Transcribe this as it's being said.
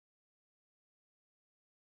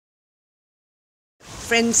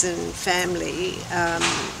friends and family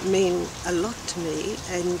mean a lot to me,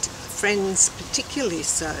 and friends particularly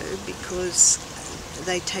so because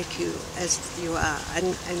they take you as you are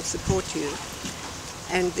and support you.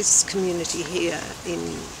 And this community here in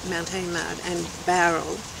Mt Eymard and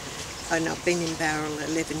Bowral, and I've been in Bowral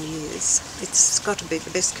 11 years, it's got to be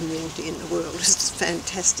the best community in the world. It's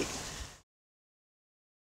fantastic.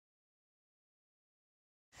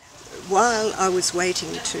 While I was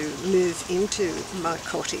waiting to move into my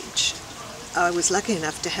cottage, I was lucky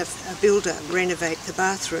enough to have a builder renovate the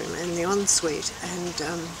bathroom and the ensuite,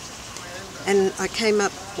 and I came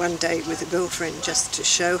up one day with a girlfriend just to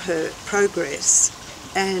show her progress,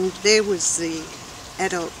 and there was the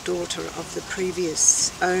adult daughter of the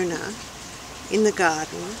previous owner in the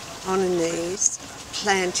garden on her knees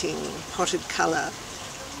planting potted colour,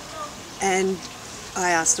 and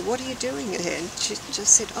I asked her, "What are you doing there?" And she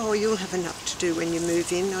just said, "Oh, you'll have enough to do when you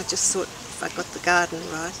move in. I just thought if I got the garden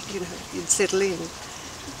right, you'd settle in."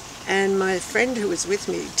 And my friend who was with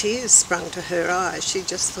me, tears sprung to her eyes. She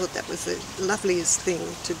just thought that was the loveliest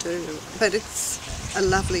thing to do. But it's a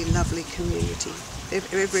lovely, lovely community.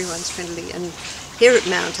 Everyone's friendly, and here at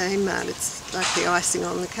Mt Eymard, it's like the icing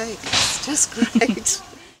on the cake. It's just great.